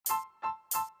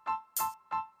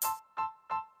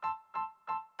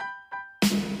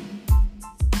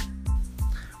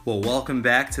Well, welcome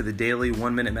back to the Daily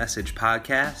 1 Minute Message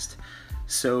podcast.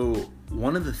 So,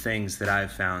 one of the things that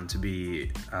I've found to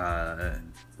be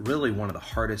really one of the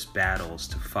hardest battles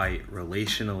to fight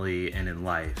relationally and in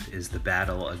life is the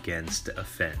battle against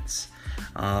offense.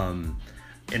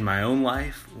 In my own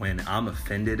life, when I'm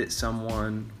offended at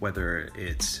someone, whether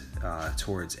it's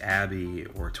towards Abby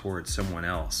or towards someone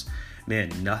else, man,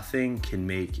 nothing can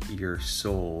make your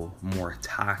soul more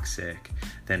toxic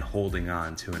than holding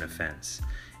on to an offense.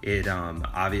 It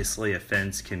obviously,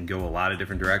 offense can go a lot of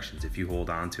different directions if you hold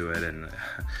on to it, and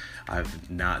I've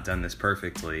not done this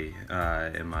perfectly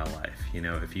in my life. You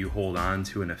know, if you hold on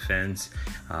to an offense,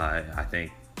 I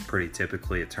think pretty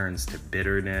typically it turns to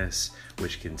bitterness,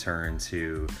 which can turn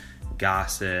to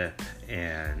gossip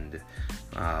and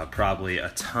probably a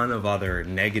ton of other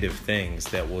negative things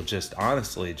that will just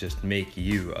honestly just make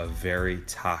you a very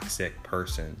toxic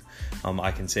person.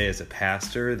 I can say as a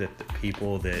pastor that the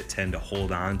people that tend to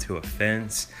hold on to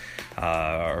offense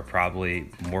are probably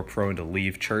more prone to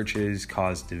leave churches,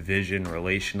 cause division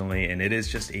relationally, and it is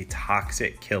just a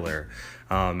toxic killer.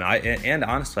 And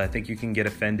honestly, I think you can get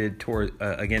offended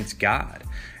against God.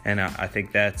 And I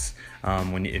think that's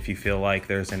if you feel like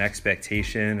there's an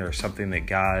expectation or something that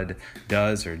God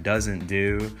does or doesn't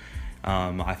do,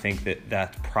 I think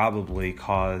that probably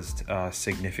caused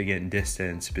significant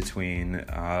distance between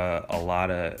a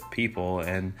lot of people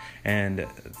and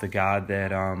the God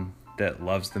that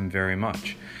loves them very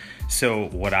much. So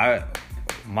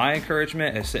my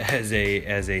encouragement as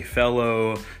a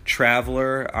fellow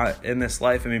traveler in this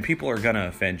life, I mean, people are going to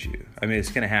offend you. I mean,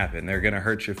 it's going to happen. They're going to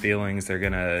hurt your feelings. They're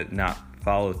going to not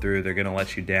follow through. They're going to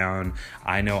let you down.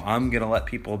 I know I'm going to let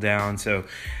people down. So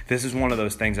this is one of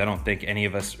those things I don't think any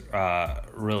of us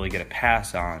really get a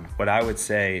pass on. What I would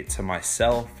say to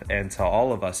myself and to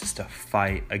all of us is to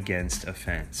fight against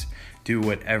offense. Do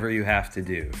whatever you have to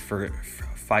do.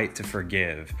 Fight to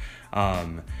forgive.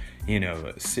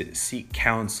 Seek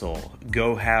counsel,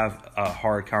 go have a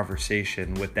hard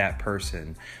conversation with that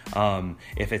person.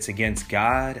 If it's against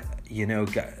God,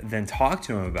 then talk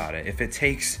to him about it. If it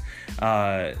takes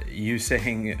you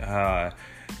saying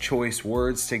choice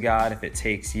words to God, if it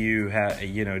takes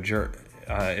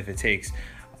if it takes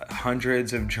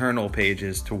hundreds of journal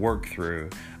pages to work through,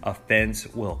 offense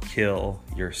will kill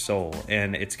your soul.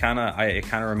 And it kind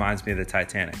of reminds me of the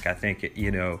Titanic. I think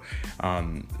the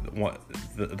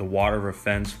water of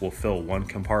offense will fill one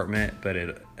compartment, but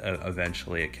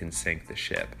eventually it can sink the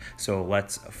ship. So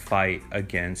let's fight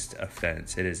against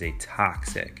offense. It is a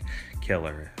toxic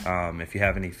killer. If you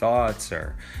have any thoughts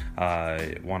or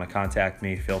want to contact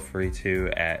me, feel free to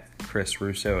at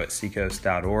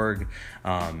chrisrusso@seacoast.org.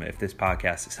 If this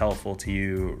podcast is helpful to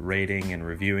you, rating and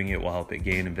reviewing it will help it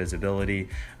gain in visibility.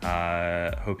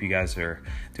 Hope you guys are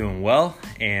doing well,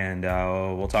 and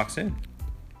we'll talk soon.